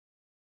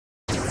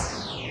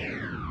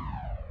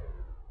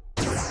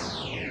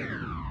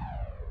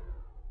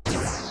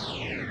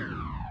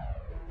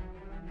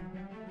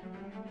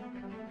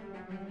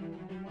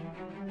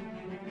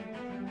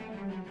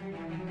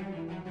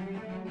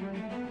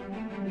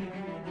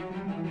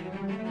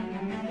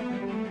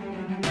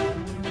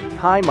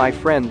Hi my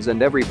friends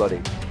and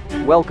everybody.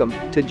 Welcome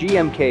to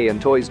GMK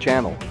and Toys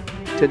channel.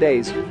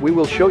 Today's, we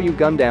will show you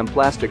Gundam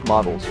plastic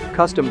models,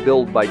 custom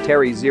build by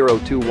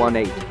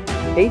Terry0218.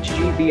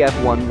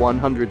 HGBF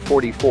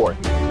 144,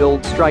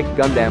 Build Strike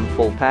Gundam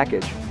full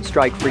package,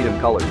 Strike Freedom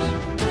colors.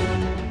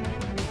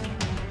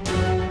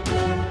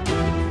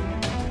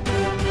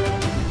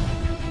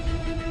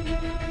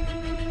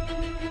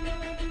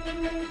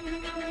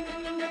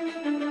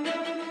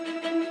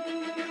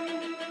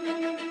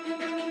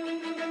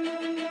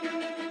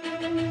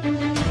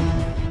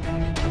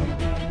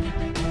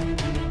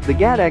 The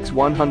GAT-X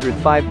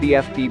 105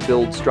 BFP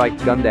Build Strike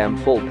Gundam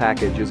full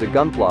package is a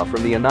Gunpla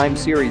from the Anime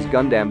series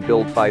Gundam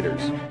Build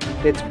Fighters.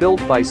 It's built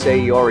by Sei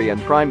Iori and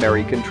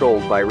primary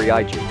controlled by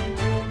Reiji.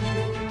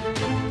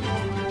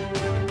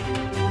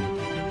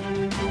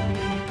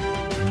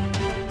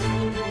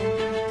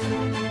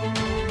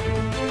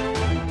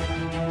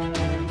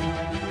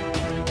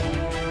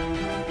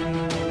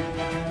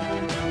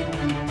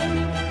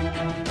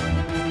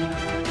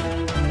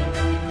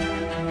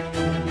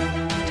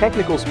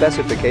 Technical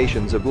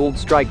specifications of uild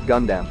Strike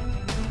Gundam.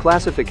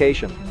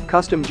 Classification: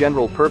 Custom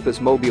General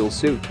Purpose Mobile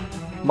Suit.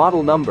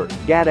 Model number: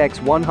 GAT-X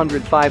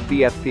 105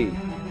 BFP.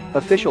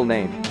 Official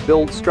name: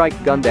 Build Strike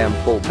Gundam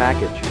Full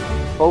Package.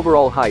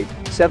 Overall height: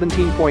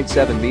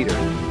 17.7 meter.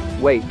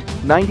 Weight: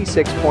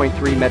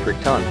 96.3 metric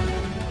ton.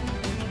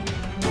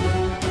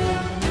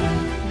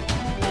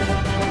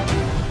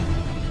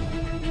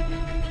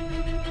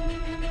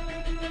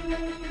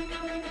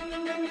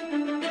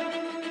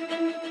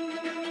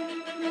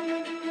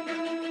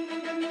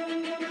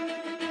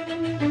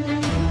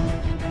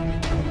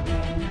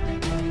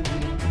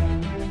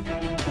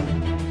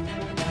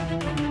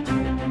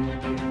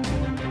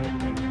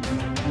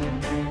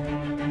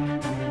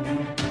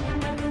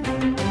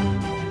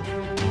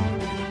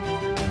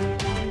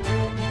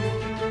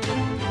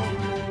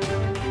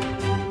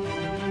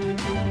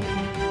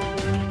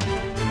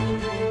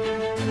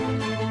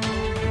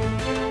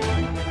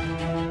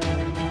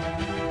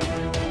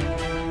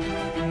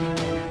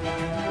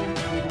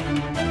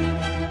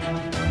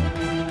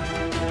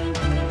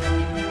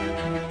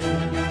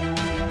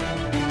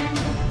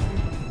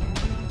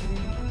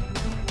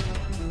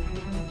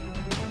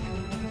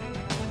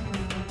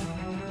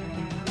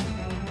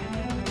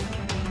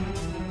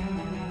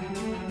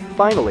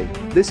 Finally,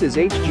 this is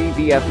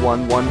HGBF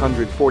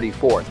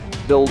 144,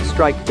 Build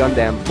Strike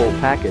Gundam Full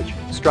Package,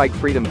 Strike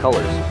Freedom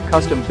colors,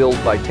 custom build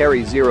by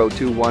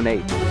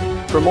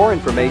Terry0218. For more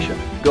information,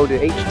 go to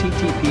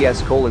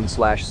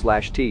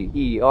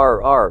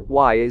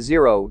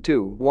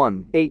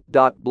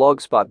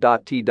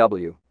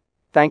https://terry0218.blogspot.tw.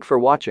 Thank for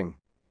watching.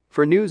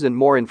 For news and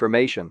more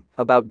information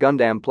about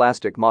Gundam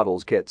plastic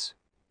models kits,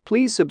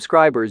 please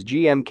subscribers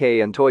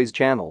GMK and Toys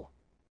channel.